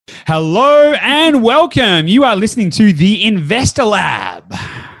Hello and welcome. You are listening to the Investor Lab.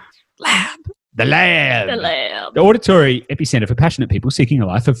 The lab. The auditory epicenter for passionate people seeking a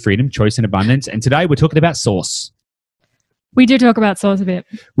life of freedom, choice, and abundance. And today we're talking about sauce. We do talk about sauce a bit.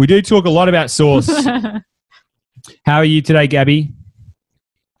 We do talk a lot about sauce. How are you today, Gabby?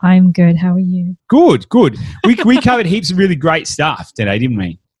 I'm good. How are you? Good. We covered heaps of really great stuff today, didn't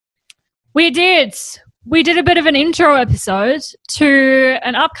we? We did. We did a bit of an intro episode to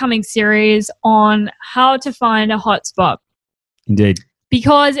an upcoming series on how to find a hotspot. Indeed.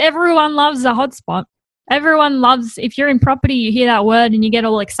 Because everyone loves a hotspot. Everyone loves, if you're in property, you hear that word and you get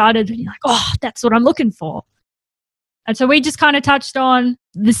all excited and you're like, oh, that's what I'm looking for. And so we just kind of touched on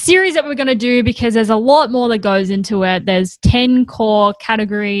the series that we're going to do because there's a lot more that goes into it. There's 10 core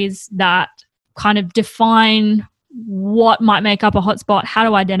categories that kind of define what might make up a hotspot, how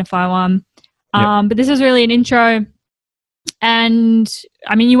to identify one. Yep. But this was really an intro. And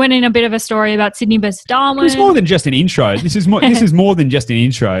I mean, you went in a bit of a story about Sydney versus Darwin. It's more than just an intro. This is more than just an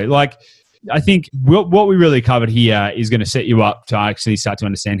intro. Like, I think what we really covered here is going to set you up to actually start to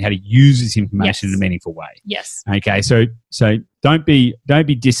understand how to use this information in a meaningful way. Yes. Okay. So don't be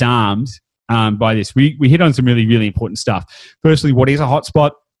disarmed by this. We hit on some really, really important stuff. Firstly, what is a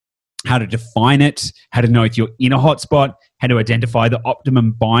hotspot? How to define it, how to know if you're in a hotspot, how to identify the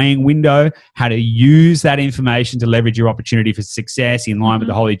optimum buying window, how to use that information to leverage your opportunity for success in line with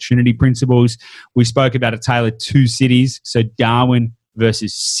the Holy Trinity principles. We spoke about a tale of two cities, so Darwin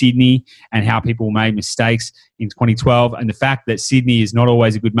versus Sydney, and how people made mistakes in 2012, and the fact that Sydney is not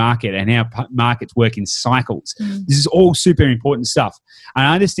always a good market and how markets work in cycles. This is all super important stuff. And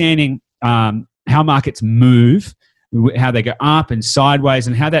understanding how markets move, how they go up and sideways,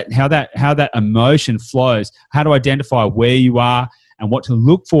 and how that emotion flows, how to identify where you are and what to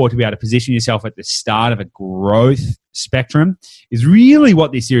look for to be able to position yourself at the start of a growth spectrum is really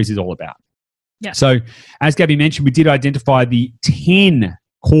what this series is all about. Yeah. So as Gabby mentioned, we did identify the 10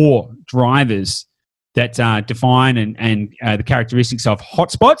 core drivers that define and the characteristics of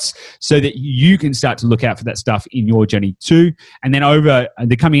hotspots so that you can start to look out for that stuff in your journey too. And then over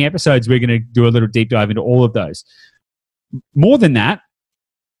the coming episodes, we're going to do a little deep dive into all of those. More than that,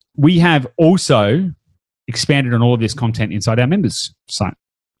 we have also expanded on all of this content inside our members site.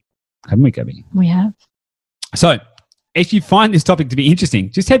 Haven't we, Gabby? We have. So if you find this topic to be interesting,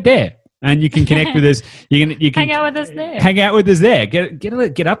 just head there and you can connect with us. You can hang out with us there. Hang out with us there.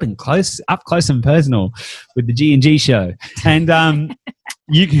 Get up close and personal with the G&G show. And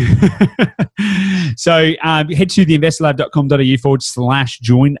you can so head to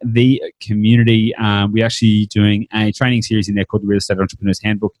theinvestorlab.com.au/join the community. We're actually doing a training series in there called the Real Estate Entrepreneur's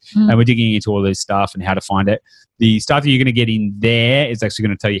Handbook, and we're digging into all this stuff and how to find it. The stuff that you're going to get in there is actually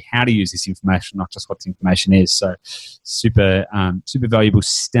going to tell you how to use this information, not just what the information is. So super valuable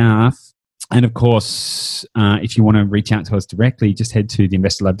stuff. And of course, if you want to reach out to us directly, just head to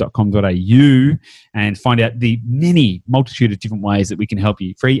theinvestorlab.com.au and find out the multitude of different ways that we can help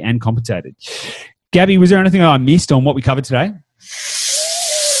you, free and compensated. Gabby, was there anything I missed on what we covered today?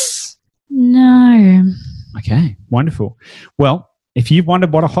 No. Okay, wonderful. Well, if you've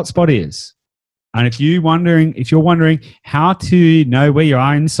wondered what a hotspot is, and if you're wondering how to know where you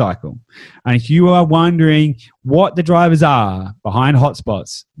are in the cycle, and if you are wondering what the drivers are behind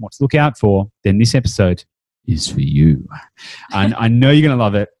hotspots, what to look out for, then this episode is for you. And I know you're going to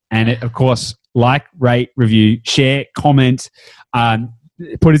love it. And it, of course, like, rate, review, share, comment,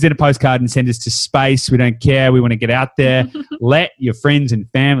 put us in a postcard and send us to space. We don't care. We want to get out there. Let your friends and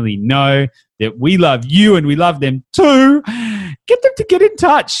family know that we love you and we love them too. Get them to get in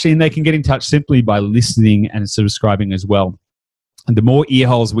touch, and they can get in touch simply by listening and subscribing as well. And the more ear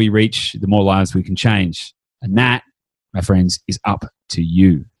holes we reach, the more lives we can change. And that, my friends, is up to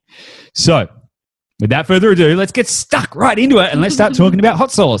you. So without further ado, let's get stuck right into it and let's start talking about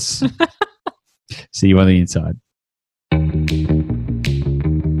hot sauce. See you on the inside.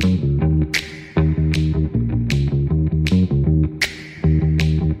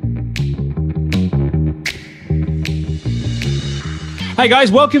 Hey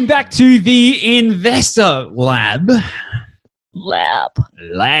guys, welcome back to the Investor Lab. Lab.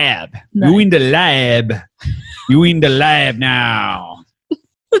 Nice. No. You in the lab. You in the lab now.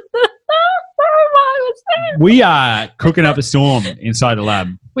 We are cooking up a storm inside the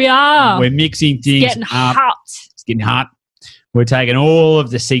lab. We are. We're mixing things Getting up. hot. It's getting hot. We're taking all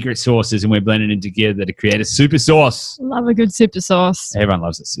of the secret sauces and we're blending them together to create a super sauce. Love a good super sauce. Everyone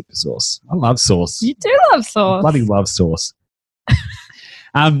loves a super sauce. I love sauce. You do love sauce. I bloody love sauce.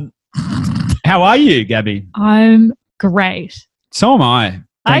 How are you, Gabby? I'm great. So am I.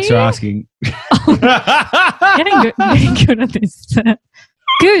 Thanks for asking. Getting good at this.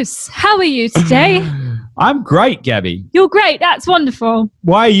 Goose, how are you today? I'm great, Gabby. You're great. That's wonderful.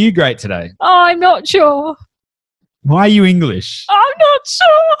 Why are you great today? Oh, I'm not sure. Why are you English? I'm not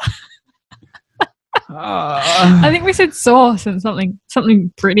sure. Ah. I think we said sauce and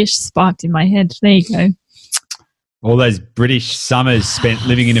something British sparked in my head. There you go. All those British summers spent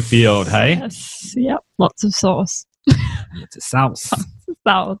living in a field, hey? Yes. Yep. Lots of sauce. It's a sauce.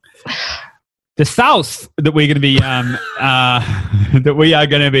 Sauce. The sauce that we're going to be that we are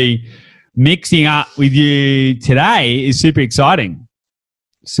going to be mixing up with you today is super exciting.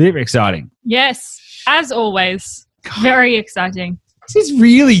 Super exciting. Yes. As always. Very exciting. This is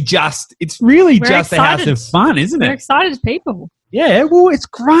really just We're a house excited. of fun, isn't We're it? excited people. Yeah, well, it's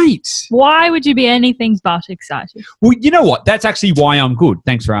great. Why would you be anything but excited? Well, you know what? That's actually why I'm good.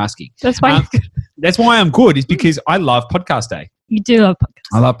 Thanks for asking. That's why That's why I'm good is because I love podcast day. you do love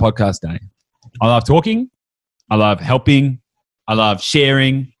podcasts. I love podcast day. I love talking. I love helping. I love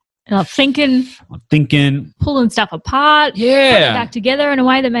sharing. I love thinking, I'm thinking. pulling stuff apart, putting it Yeah. back together in a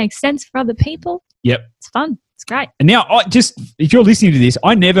way that makes sense for other people. Yep. It's fun. It's great. And now, if you're listening to this,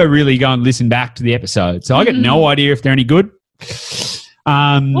 I never really go and listen back to the episode, so I get no idea if they're any good.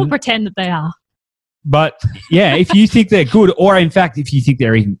 We'll pretend that they are. But yeah, if you think they're good, or in fact, if you think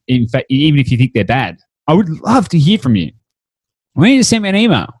they're even if you think they're bad, I would love to hear from you. I want you to send me an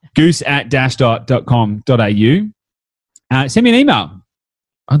email, goose@dashdot.com.au. Send me an email.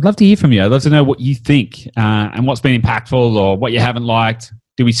 I'd love to hear from you. I'd love to know what you think and what's been impactful or what you haven't liked.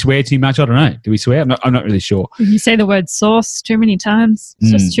 Do we swear too much? I don't know. Do we swear? I'm not really sure. You say the word sauce too many times.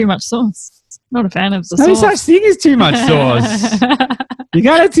 It's just too much sauce. Not a fan of the No sauce. such thing as too much sauce. You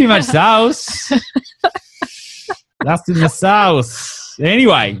can't have too much sauce. That's in the sauce.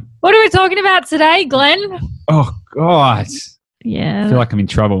 Anyway. What are we talking about today, Glenn? Oh, God. Yeah. I feel like I'm in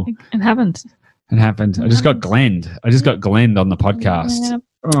trouble. It happened. It happened. I just got glenned. On the podcast. Yeah.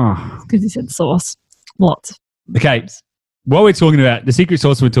 Oh. Because you said sauce. Lots. Okay. What we're talking about, the secret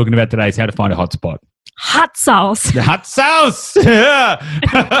sauce we're talking about today is how to find a hotspot. Hot sauce. The hot sauce.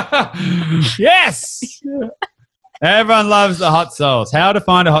 Yes. Everyone loves the hot sauce. How to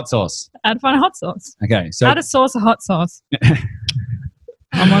find a hot sauce. How to find a hot sauce. Okay. So How to sauce a hot sauce.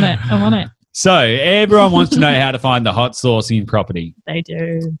 I'm on it. So everyone wants to know how to find the hot sauce in property. They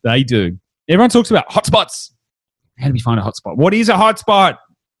do. They do. Everyone talks about hotspots. How do we find a hotspot? What is a hotspot?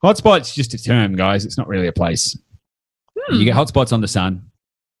 Hotspot's just a term, guys. It's not really a place. You get hotspots on the sun.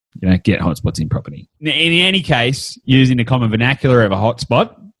 You don't get hotspots in property. In any case, using the common vernacular of a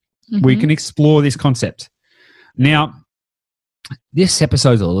hotspot, we can explore this concept. Now, this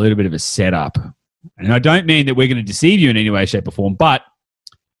episode's a little bit of a setup. And I don't mean that we're going to deceive you in any way, shape, or form, but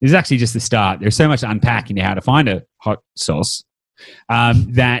this is actually just the start. There's so much to unpack into how to find a hot sauce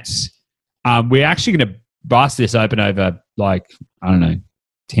that we're actually going to bust this open over,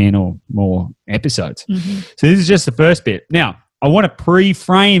 10 or more episodes. So this is just the first bit. Now, I want to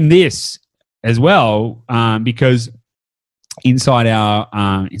pre-frame this as well because inside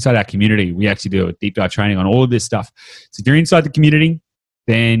our community, we actually do a deep dive training on all of this stuff. So if you're inside the community,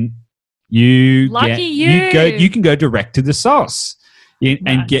 then you can go direct to the sauce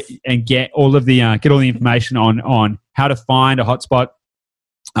and get all of the information on how to find a hotspot.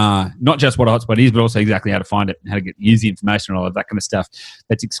 Not just what a hotspot is, but also exactly how to find it, how to use the information and all of that kind of stuff.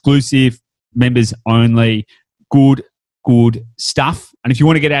 That's exclusive, members only, good stuff. And if you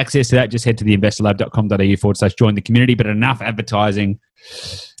want to get access to that, just head to theinvestorlab.com.au/join the community. But enough advertising.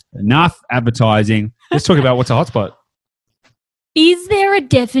 Let's talk about what's a hotspot. Is there a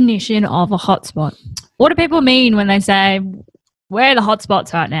definition of a hotspot? What do people mean when they say, where are the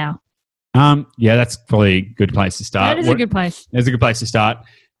hotspots right now? Yeah, that's probably a good place to start. That is a good place. It's a good place to start.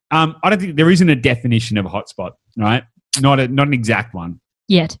 I don't think there isn't a definition of a hotspot, right? Not an exact one.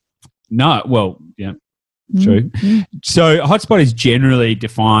 Yet. No, well, yeah, true. So a hotspot is generally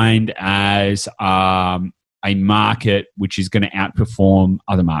defined as a market which is going to outperform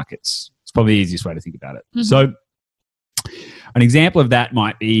other markets. It's probably the easiest way to think about it. So an example of that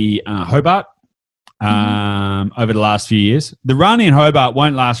might be Hobart. Over the last few years, the run in Hobart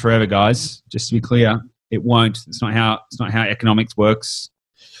won't last forever, guys. Just to be clear, it won't. It's not how economics works.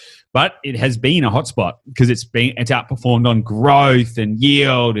 But it has been a hotspot because it's outperformed on growth and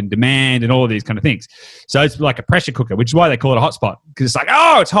yield and demand and all of these kind of things. So it's like a pressure cooker, which is why they call it a hotspot, because it's like,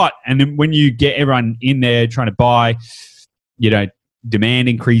 oh, it's hot. And then when you get everyone in there trying to buy, demand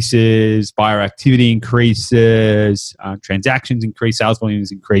increases, buyer activity increases, transactions increase, sales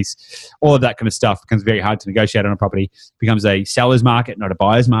volumes increase, all of that kind of stuff becomes very hard to negotiate on a property. It becomes a seller's market, not a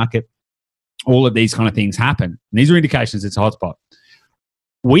buyer's market. All of these kind of things happen. And these are indications it's a hotspot.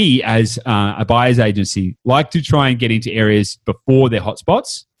 we, as a buyer's agency, like to try and get into areas before they're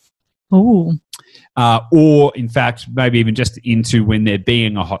hotspots. Oh. Or, in fact, maybe even just into when they're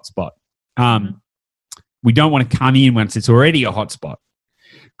being a hotspot. We don't want to come in once it's already a hotspot.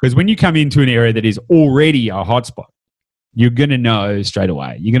 Because when you come into an area that is already a hotspot, you're going to know straight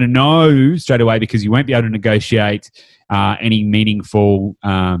away. You're going to know straight away because you won't be able to negotiate any meaningful.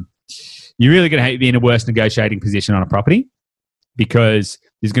 You're really going to be in a worse negotiating position on a property because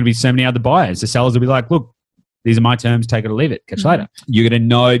there's going to be so many other buyers. The sellers will be like, look, these are my terms, take it or leave it, catch you later. You're going to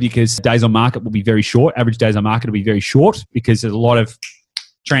know because days on market will be very short. Average days on market will be very short because there's a lot of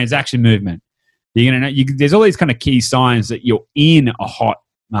transaction movement. You're going to know, there's all these kind of key signs that you're in a hot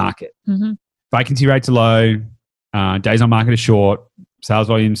market. Vacancy rates are low. Days on market are short. Sales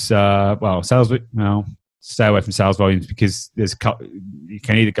volumes, stay away from sales volumes because they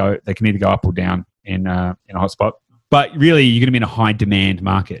can either go up or down in a hotspot. But really, you're going to be in a high demand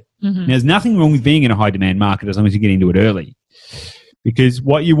market. Now, there's nothing wrong with being in a high demand market as long as you get into it early. Because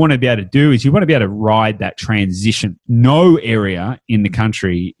what you want to be able to do is you want to be able to ride that transition. No area in the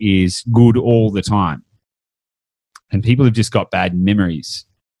country is good all the time. And people have just got bad memories.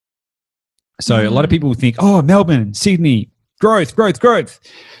 So a lot of people think, oh, Melbourne, Sydney, growth.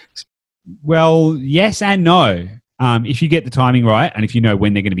 Well, yes and no. If you get the timing right and if you know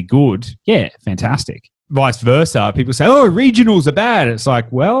when they're going to be good, yeah, fantastic. Vice versa, people say, oh, regionals are bad. It's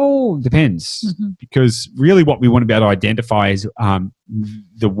like, well, depends. Because really what we want to be able to identify is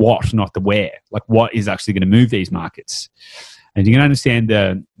the what, not the where. Like what is actually going to move these markets. And you can understand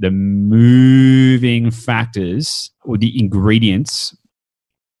the moving factors or the ingredients.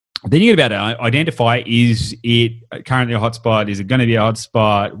 Then you're going to be able to identify, is it currently a hotspot? Is it going to be a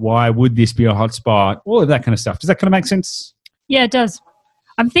hotspot? Why would this be a hotspot? All of that kind of stuff. Does that kind of make sense? Yeah, it does.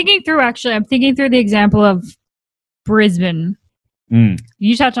 I'm thinking through the example of Brisbane.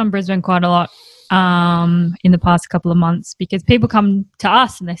 You touch on Brisbane quite a lot in the past couple of months because people come to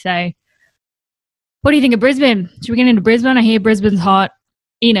us and they say, what do you think of Brisbane? Should we get into Brisbane? I hear Brisbane's hot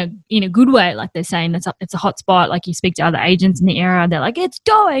in a good way. Like they're saying it's a hot spot. Like you speak to other agents in the area, they're like, it's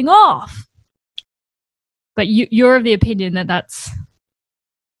going off. But you're of the opinion that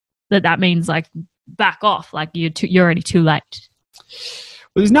means like back off. Like you're already too late.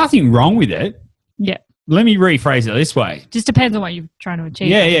 Well, there's nothing wrong with it. Yeah. Let me rephrase it this way. Just depends on what you're trying to achieve.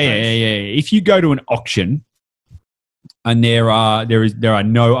 Yeah. If you go to an auction and there are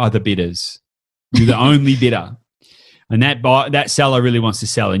no other bidders, you're the only bidder, and that seller really wants to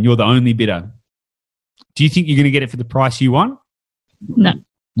sell, and you're the only bidder. Do you think you're going to get it for the price you want? No.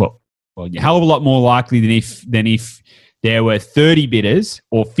 Well, you're a hell of a lot more likely than if there were 30 bidders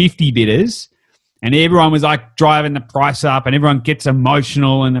or 50 bidders. And everyone was like driving the price up and everyone gets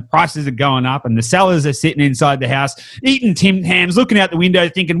emotional and the prices are going up and the sellers are sitting inside the house eating Tim Tams, looking out the window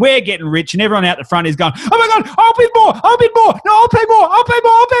thinking we're getting rich, and everyone out the front is going, oh my God, I'll bid more. No, I'll pay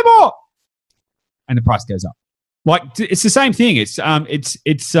more. And the price goes up. Like it's the same thing. It's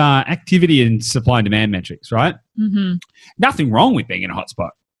activity and supply and demand metrics, right? Nothing wrong with being in a hotspot.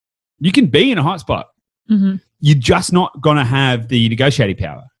 You can be in a hotspot. You're just not going to have the negotiating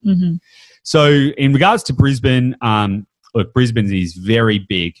power. So in regards to Brisbane, look, Brisbane is a very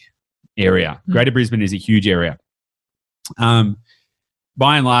big area. Greater Brisbane is a huge area. By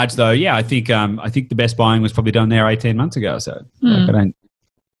and large, though, yeah, I think the best buying was probably done there 18 months ago. So I'm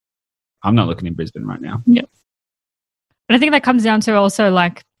not looking in Brisbane right now. Yeah, but I think that comes down to also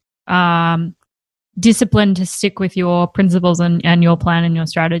like discipline to stick with your principles and your plan and your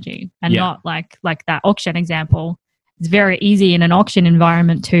strategy, and not like that auction example. It's very easy in an auction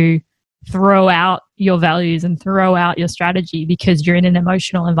environment to throw out your values and throw out your strategy because you're in an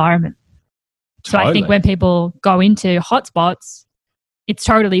emotional environment. So I think when people go into hotspots, it's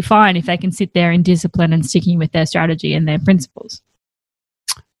totally fine if they can sit there in discipline and sticking with their strategy and their principles.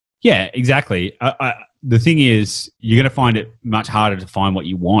 Yeah, exactly. The thing is, you're going to find it much harder to find what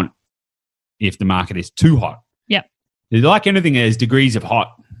you want if the market is too hot. Yeah. Like anything, there's degrees of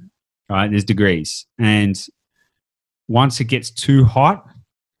hot, right? There's degrees. And once it gets too hot,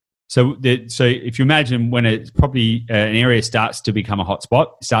 so if you imagine when it's probably an area starts to become a hot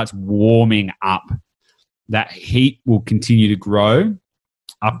spot, it starts warming up, that heat will continue to grow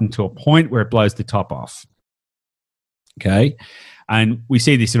up until a point where it blows the top off. Okay? And we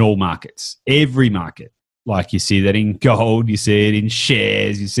see this in all markets, every market. Like you see that in gold, you see it in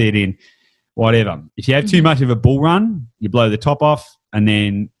shares, you see it in whatever. If you have too much of a bull run, you blow the top off, and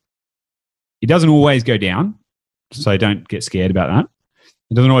then it doesn't always go down. So don't get scared about that.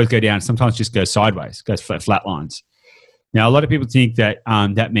 It doesn't always go down. Sometimes it just goes sideways, goes flat lines. Now, a lot of people think that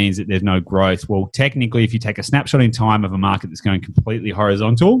that means that there's no growth. Well, technically, if you take a snapshot in time of a market that's going completely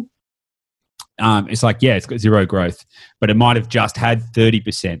horizontal, it's like, yeah, it's got zero growth, but it might have just had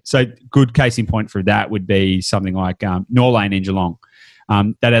 30%. So good case in point for that would be something like Norlane in Geelong.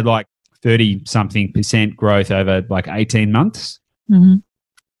 That had like 30-something% growth over like 18 months.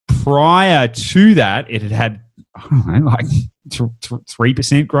 Mm-hmm. Prior to that, it had I don't know, like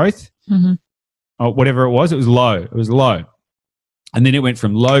 3% growth. Mm-hmm. Or whatever it was. It was low. It was low. And then it went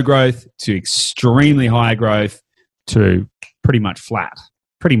from low growth to extremely high growth to pretty much flat.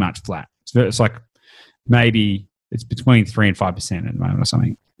 Pretty much flat. It's like maybe it's between 3 and 5% at the moment or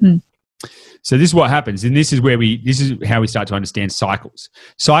something. Mm. So this is what happens, and this is how we start to understand cycles.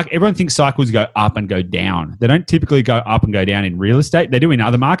 Everyone thinks cycles go up and go down. They don't typically go up and go down in real estate. They do in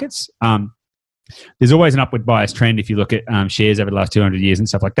other markets. There's always an upward bias trend if you look at shares over the last 200 years and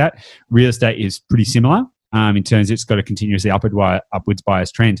stuff like that. Real estate is pretty similar in terms of it's got a continuously upwards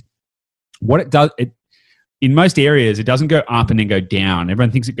bias trend. What it does, in most areas, it doesn't go up and then go down.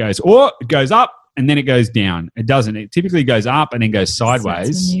 Everyone thinks it goes up and then it goes down. It doesn't. It typically goes up and then goes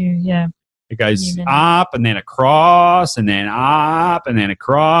sideways. It goes up and then across and then up and then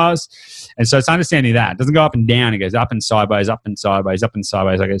across. And so it's understanding that. It doesn't go up and down. It goes up and sideways, up and sideways, up and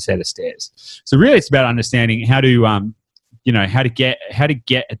sideways, like a set of stairs. So really it's about understanding how to get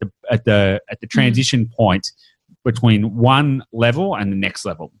at the transition point between one level and the next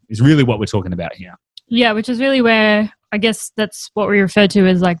level is really what we're talking about here. Yeah, which is really where I guess that's what we refer to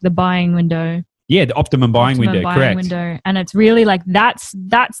as like the buying window. Yeah, the optimum buying window, correct. And it's really like that's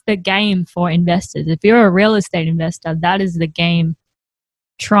the game for investors. If you're a real estate investor, that is the game,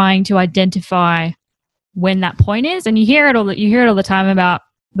 trying to identify when that point is. And you hear it all the time about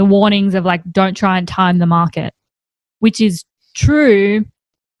the warnings of like, don't try and time the market, which is true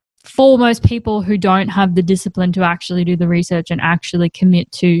for most people who don't have the discipline to actually do the research and actually commit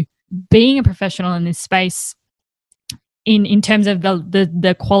to being a professional in this space. In terms of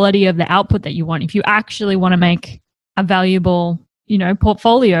the quality of the output that you want. If you actually want to make a valuable,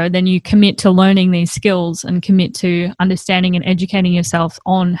 portfolio, then you commit to learning these skills and commit to understanding and educating yourself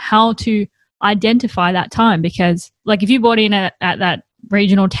on how to identify that time. Because like if you bought in at that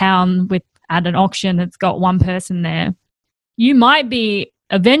regional town at an auction that's got one person there, you might be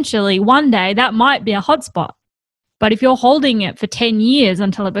eventually one day that might be a hotspot. But if you're holding it for 10 years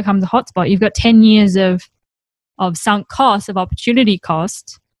until it becomes a hotspot, you've got 10 years of sunk costs, of opportunity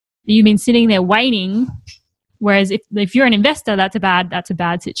cost. You've been sitting there waiting. Whereas if you're an investor, that's a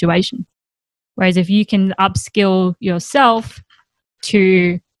bad situation. Whereas if you can upskill yourself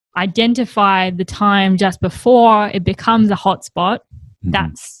to identify the time just before it becomes a hotspot,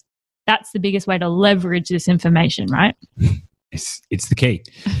 that's the biggest way to leverage this information, right? It's the key.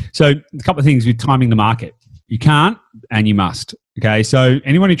 So a couple of things with timing the market. You can't and you must. Okay, so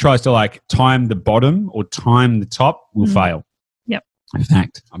anyone who tries to like time the bottom or time the top will fail. Yep. In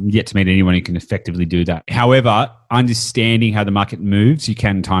fact, I'm yet to meet anyone who can effectively do that. However, understanding how the market moves, you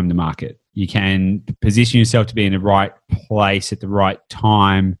can time the market. You can position yourself to be in the right place at the right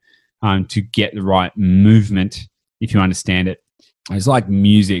time to get the right movement if you understand it. It's like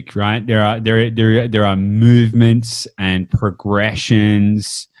music, right? There are movements and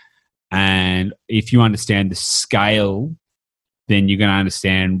progressions, and if you understand the scale, then you're going to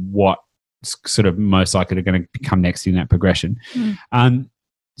understand what sort of most likely are going to come next in that progression.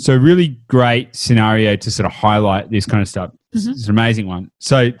 So really great scenario to sort of highlight this kind of stuff. It's an amazing one.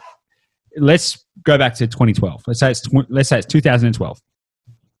 So let's go back to 2012. Let's say it's 2012.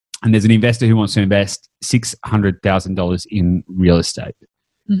 And there's an investor who wants to invest $600,000 in real estate.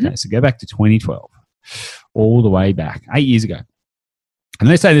 Okay, so go back to 2012, all the way back, 8 years ago. And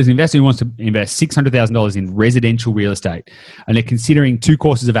let's say there's an investor who wants to invest $600,000 in residential real estate, and they're considering two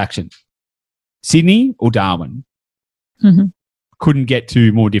courses of action, Sydney or Darwin. Couldn't get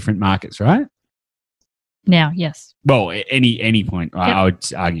to more different markets, right? Now, yes. Well, any point, right? Yep. I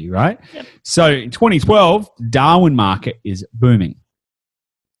would argue, right? Yep. So in 2012, the Darwin market is booming.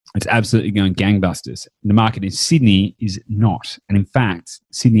 It's absolutely going gangbusters. The market in Sydney is not. And in fact,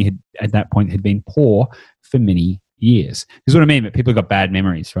 Sydney at that point had been poor for many years. This is what I mean, but people have got bad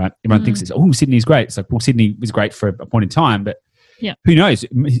memories, right? Everyone thinks Sydney's great. It's like, well, Sydney was great for a point in time, but who knows?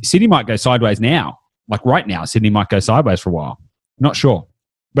 Sydney might go sideways now. Like right now, Sydney might go sideways for a while. Not sure.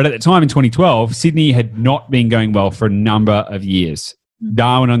 But at the time in 2012, Sydney had not been going well for a number of years.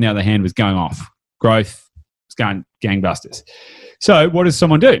 Darwin, on the other hand, was going off. Growth was going gangbusters. So what does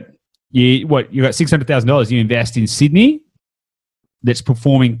someone do? You got $600,000. You invest in Sydney that's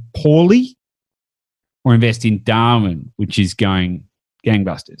performing poorly, or invest in Darwin, which is going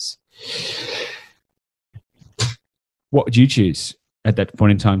gangbusters. what would you choose at that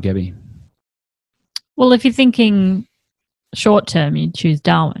point in time, Gabby? Well, if you're thinking short term, you'd choose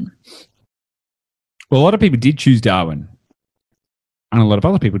Darwin. Well, a lot of people did choose Darwin, and a lot of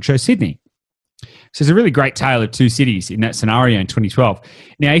other people chose Sydney. So it's a really great tale of two cities in that scenario in 2012.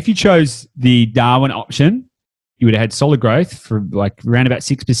 Now, if you chose the Darwin option, you would have had solid growth for like around about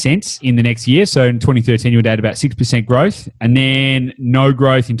 6% in the next year. So in 2013, you would have had about 6% growth, and then no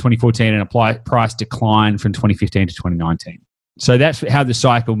growth in 2014 and a price decline from 2015 to 2019. So that's how the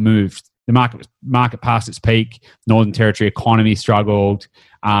cycle moved. The market passed its peak. Northern Territory economy struggled,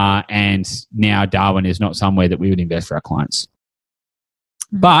 and now Darwin is not somewhere that we would invest for our clients.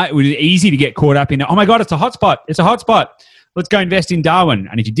 But it was easy to get caught up in, oh my God, it's a hotspot. It's a hotspot. Let's go invest in Darwin.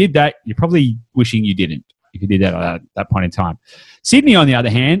 And if you did that, you're probably wishing you didn't, if you did that at that point in time. Sydney, on the other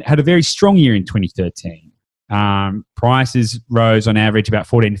hand, had a very strong year in 2013. Prices rose on average about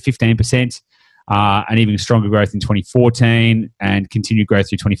 14 to 15%, and even stronger growth in 2014 and continued growth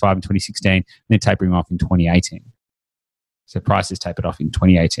through 25 and 2016, and then tapering off in 2018. So prices tapered off in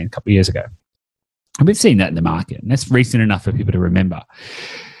 2018, a couple of years ago. And we've seen that in the market, and that's recent enough for people to remember.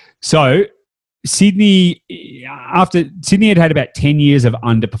 So Sydney had about 10 years of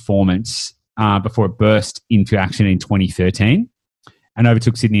underperformance before it burst into action in 2013 and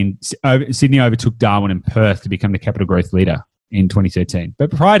overtook Sydney overtook Darwin and Perth to become the capital growth leader in 2013.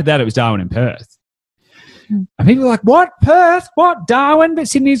 But prior to that, it was Darwin and Perth. And people are like, what? Perth? What? Darwin? But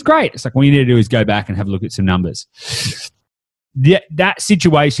Sydney's great. It's like, all you need to do is go back and have a look at some numbers. That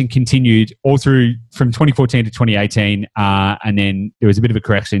situation continued all through from 2014 to 2018, and then there was a bit of a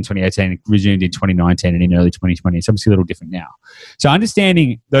correction in 2018, it resumed in 2019 and in early 2020. It's obviously a little different now. So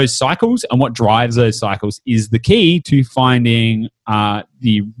understanding those cycles and what drives those cycles is the key to finding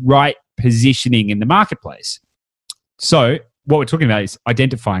the right positioning in the marketplace. So what we're talking about is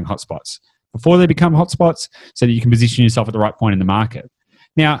identifying hotspots before they become hotspots so that you can position yourself at the right point in the market.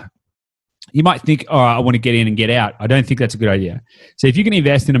 Now, you might think, oh, I want to get in and get out. I don't think that's a good idea. So if you can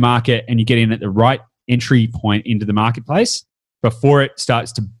invest in a market and you get in at the right entry point into the marketplace before it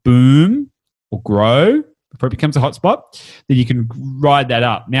starts to boom or grow, before it becomes a hotspot, then you can ride that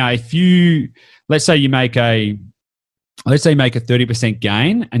up. Now, if you, let's say you make a 30%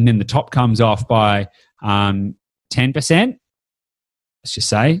 gain and then the top comes off by 10%, let's just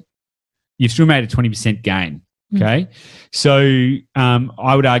say, you've still made a 20% gain. Okay, so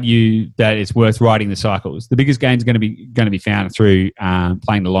I would argue that it's worth riding the cycles. The biggest gains are going to be found through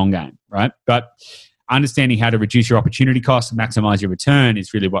playing the long game, right? But understanding how to reduce your opportunity costs and maximize your return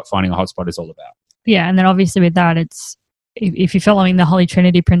is really what finding a hotspot is all about. Yeah, and then obviously with that, it's if you're following the Holy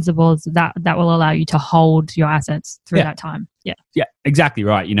Trinity principles, that will allow you to hold your assets through that time. Yeah, exactly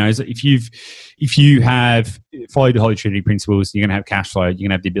right. You know, if you have followed the Holy Trinity principles, you're going to have cash flow. You're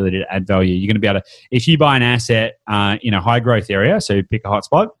going to have the ability to add value. You're going to be able to, if you buy an asset in a high growth area, so pick a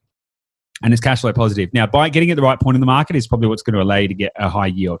hotspot, and it's cash flow positive. Now, by getting at the right point in the market is probably what's going to allow you to get a high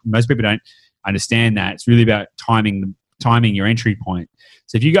yield. Most people don't understand that. It's really about timing your entry point.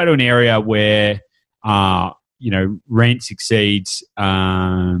 So if you go to an area where rents exceeds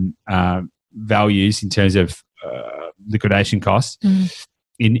values in terms of liquidation costs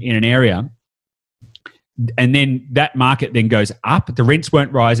in an area, and then that market then goes up, the rents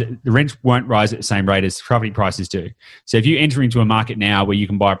won't rise at the same rate as property prices do. So if you enter into a market now where you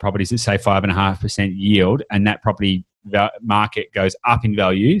can buy properties that say 5.5% yield, and that property market goes up in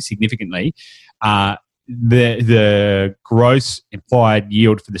value significantly, the gross implied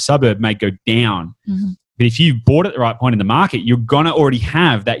yield for the suburb may go down. But if you bought at the right point in the market, you're going to already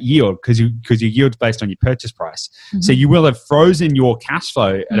have that yield because your yield's based on your purchase price. So you will have frozen your cash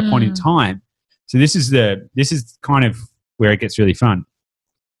flow at a point in time. So this is kind of where it gets really fun.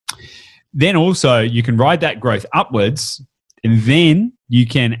 Then also you can ride that growth upwards, and then you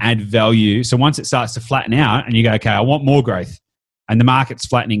can add value. So once it starts to flatten out and you go, okay, I want more growth, and the market's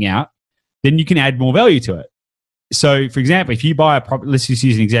flattening out, then you can add more value to it. So for example, if you buy a property, let's just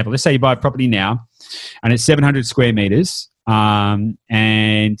use an example. Let's say you buy a property now and it's 700 square meters and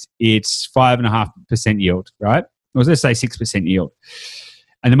it's 5.5% yield, right? Or let's say 6% yield.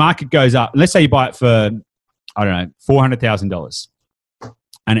 And the market goes up. Let's say you buy it for, I don't know, $400,000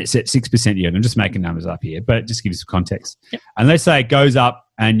 and it's at 6% yield. I'm just making numbers up here, but just give you some context. Yep. And let's say it goes up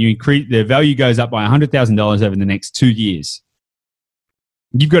and you increase, the value goes up by $100,000 over the next 2 years.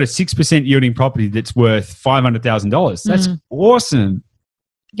 You've got a 6% yielding property that's worth $500,000. That's awesome.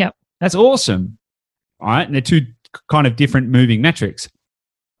 Yep. That's awesome. All right. And they're two kind of different moving metrics.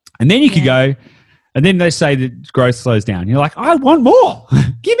 And then you could go, and then they say that growth slows down. You're like, I want more.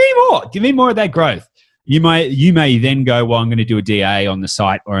 Give me more. Give me more of that growth. You may then go, well, I'm going to do a DA on the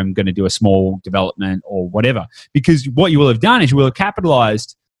site, or I'm going to do a small development or whatever. Because what you will have done is you will have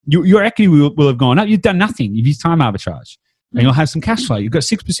capitalized. Your equity will have gone up. You've done nothing. You've used time arbitrage. And you'll have some cash flow. You've got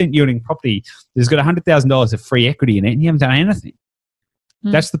 6% yielding property that's got $100,000 of free equity in it, and you haven't done anything.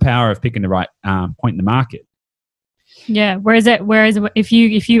 That's the power of picking the right point in the market. Yeah. Whereas if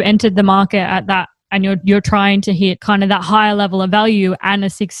you entered the market at that, and you're trying to hit kind of that higher level of value and a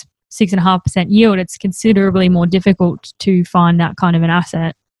 6.5% yield, it's considerably more difficult to find that kind of an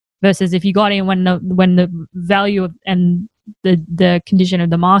asset. Versus if you got in when the value and the condition of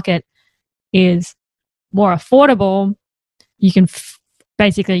the market is more affordable, you can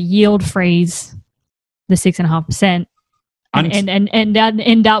basically yield freeze the 6.5%. And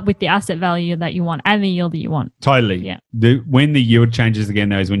end up with the asset value that you want and the yield that you want. Totally. Yeah. When the yield changes again,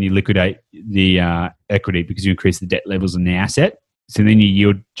 though, is when you liquidate the equity because you increase the debt levels in the asset. So then your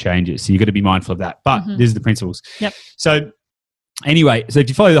yield changes. So you've got to be mindful of that. But these are the principles. Yep. So anyway, if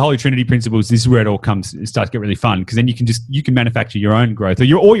you follow the Holy Trinity principles, this is where it all starts to get really fun, because then you can manufacture your own growth or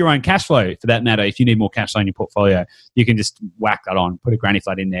your own cash flow for that matter. If you need more cash flow in your portfolio, you can just whack that on, put a granny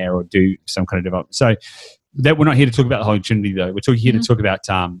flat in there, or do some kind of development. So that we're not here to talk about the Holy Trinity, though. We're here to talk about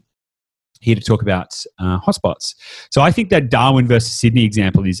hotspots. So I think that Darwin versus Sydney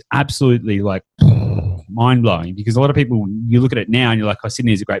example is absolutely like mind blowing, because a lot of people, you look at it now and you're like, oh,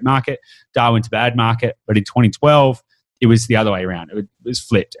 Sydney is a great market, Darwin's a bad market. But in 2012, it was the other way around. It was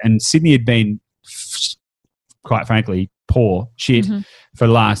flipped, and Sydney had been, quite frankly, shit for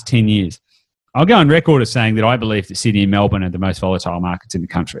the last 10 years. I'll go on record as saying that I believe that Sydney and Melbourne are the most volatile markets in the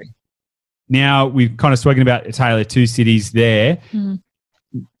country. Now, we've kind of spoken about a tale of two cities there.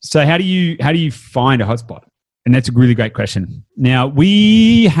 So how do you find a hotspot? And that's a really great question. Now,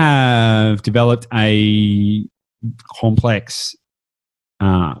 we have developed a complex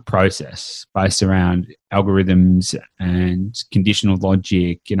process based around algorithms and conditional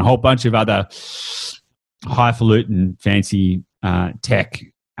logic and a whole bunch of other highfalutin fancy tech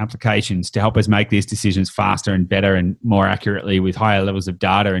applications to help us make these decisions faster and better and more accurately with higher levels of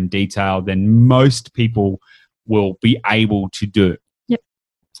data and detail than most people will be able to do. Yep.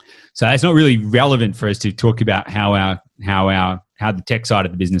 So it's not really relevant for us to talk about how the tech side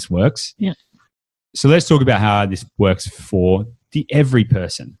of the business works. Yeah. So let's talk about how this works for the every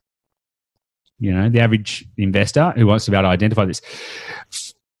person. You know, the average investor who wants to be able to identify this.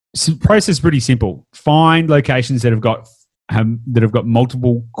 So the process is pretty simple. Find locations that have got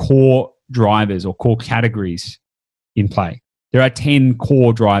multiple core drivers or core categories in play. There are 10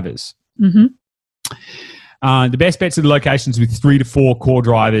 core drivers. The best bets are the locations with 3 to 4 core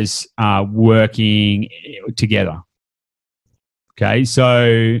drivers working together. Okay,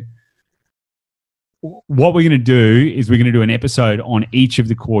 so what we're going to do is we're going to do an episode on each of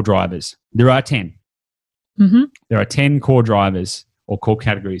the core drivers. There are 10. There are 10 core drivers or core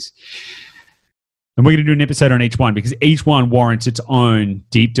categories. And we're going to do an episode on each one because each one warrants its own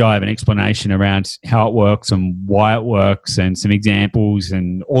deep dive and explanation around how it works and why it works and some examples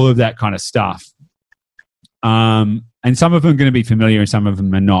and all of that kind of stuff. And some of them are going to be familiar and some of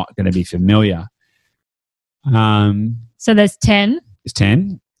them are not going to be familiar. So there's 10. There's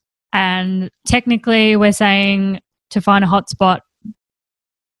 10. And technically we're saying to find a hotspot,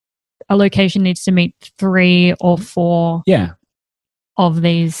 a location needs to meet 3 or 4 of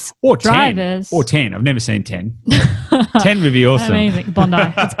these or drivers. 10. Or 10. I've never seen 10. 10 would be awesome. Amazing.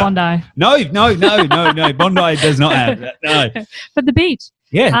 Bondi. It's Bondi. No. Bondi does not have that. No. But the beach.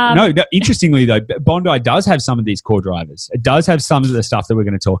 Yeah. No. Interestingly, though, Bondi does have some of these core drivers. It does have some of the stuff that we're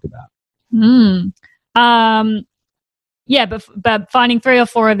going to talk about. Yeah, but finding 3 or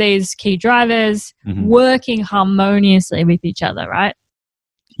 4 of these key drivers working harmoniously with each other, right?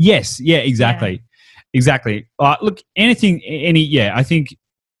 Yes. Yeah, exactly. Yeah. Exactly. Look, I think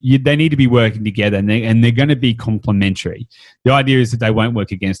they need to be working together and they're going to be complementary. The idea is that they won't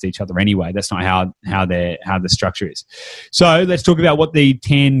work against each other anyway. That's not how the structure is. So let's talk about what the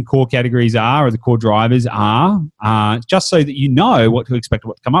 10 core categories are or the core drivers are, just so that you know what to expect,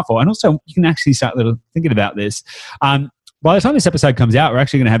 what to come up for. And also you can actually start thinking about this. By the time this episode comes out, we're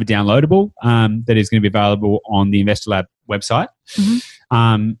actually going to have a downloadable that is going to be available on the Investor Lab website.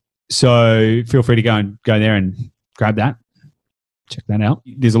 So feel free to go there and grab that. Check that out.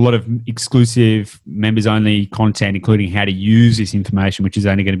 There's a lot of exclusive members-only content, including how to use this information, which is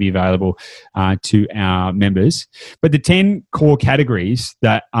only going to be available to our members. But the 10 core categories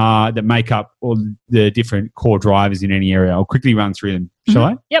that make up all the different core drivers in any area, I'll quickly run through them. Shall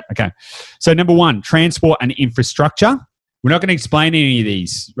I? Yep. Okay. So number 1, transport and infrastructure. We're not going to explain any of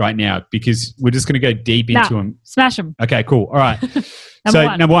these right now because we're just going to go deep into them. Smash them. Okay, cool. All right.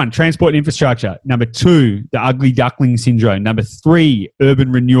 Number one, transport and infrastructure. Number two, the ugly duckling syndrome. Number three,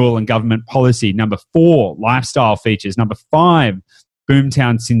 urban renewal and government policy. Number four, lifestyle features. Number five,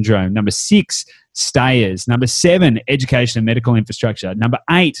 boomtown syndrome. Number six, stayers. Number seven, education and medical infrastructure. Number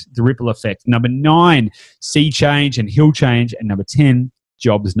eight, the ripple effect. Number nine, sea change and hill change. And number 10,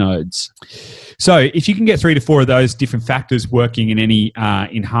 jobs nodes. So if you can get 3 to 4 of those different factors working in any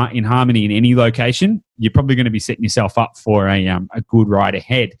in harmony in any location, you're probably going to be setting yourself up for a good ride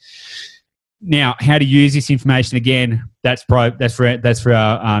ahead. Now, how to use this information, again, that's for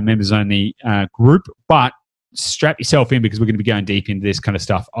our members only group, but strap yourself in because we're going to be going deep into this kind of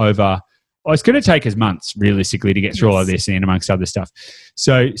stuff over. Well, it's going to take us months, realistically, to get through all of this and amongst other stuff.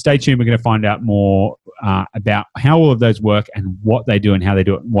 So stay tuned. We're going to find out more about how all of those work and what they do and how they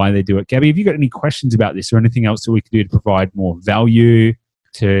do it and why they do it. Gabby, have you got any questions about this or anything else that we can do to provide more value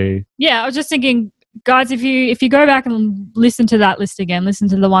to? Yeah, I was just thinking, guys, if you go back and listen to that list again, listen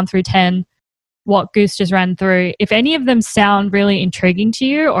to the 1 through 10, what Goose just ran through, if any of them sound really intriguing to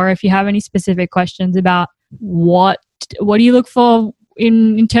you, or if you have any specific questions about what do you look for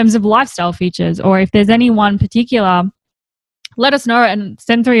in terms of lifestyle features, or if there's any one particular, let us know and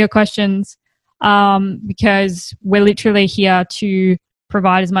send through your questions, because we're literally here to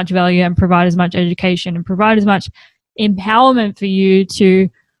provide as much value and provide as much education and provide as much empowerment for you to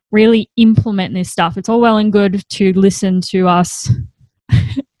really implement this stuff. It's all well and good to listen to us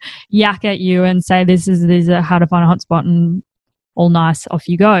yak at you and say this is how to find a hotspot and all nice, off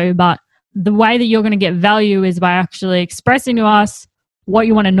you go. But the way that you're going to get value is by actually expressing to us what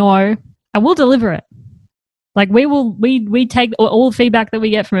you want to know, and we'll deliver it. Like we take all the feedback that we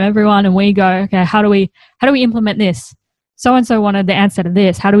get from everyone and we go, okay, how do we implement this? So-and-so wanted the answer to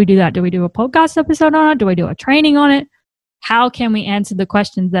this. How do we do that? Do we do a podcast episode on it? Do we do a training on it? How can we answer the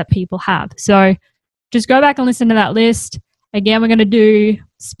questions that people have? So just go back and listen to that list. Again, we're going to do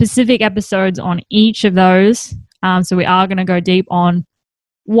specific episodes on each of those. So we are going to go deep on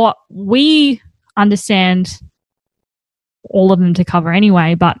what we understand all of them to cover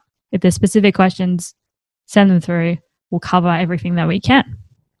anyway, but if there's specific questions, send them through. We'll cover everything that we can.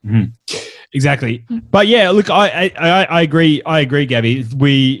 Mm-hmm. Exactly. But yeah, look, I agree. I agree, Gabby.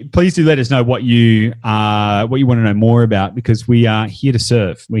 Please do let us know what you want to know more about, because we are here to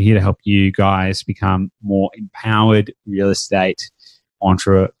serve. We're here to help you guys become more empowered real estate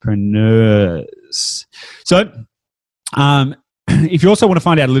entrepreneurs. So, if you also want to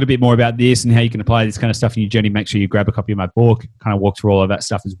find out a little bit more about this and how you can apply this kind of stuff in your journey, make sure you grab a copy of my book, kind of walk through all of that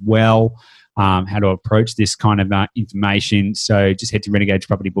stuff as well, how to approach this kind of information. So just head to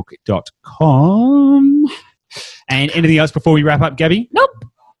renegadepropertybook.com. And anything else before we wrap up, Gabby? Nope.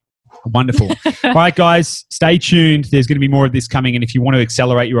 Wonderful. All right, guys, stay tuned. There's going to be more of this coming. And if you want to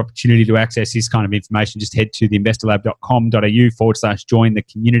accelerate your opportunity to access this kind of information, just head to theinvestorlab.com.au/join the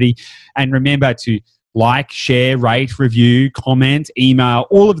community. And remember to like, share, rate, review, comment, email,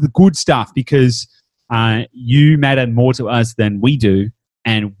 all of the good stuff, because you matter more to us than we do.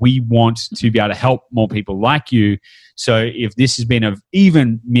 And we want to be able to help more people like you. So if this has been of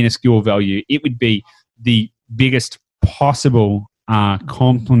even minuscule value, it would be the biggest possible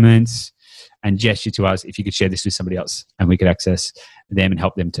compliment and gesture to us if you could share this with somebody else and we could access them and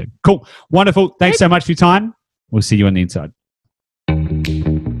help them too. Cool. Wonderful. Thanks so much for your time. We'll see you on the inside.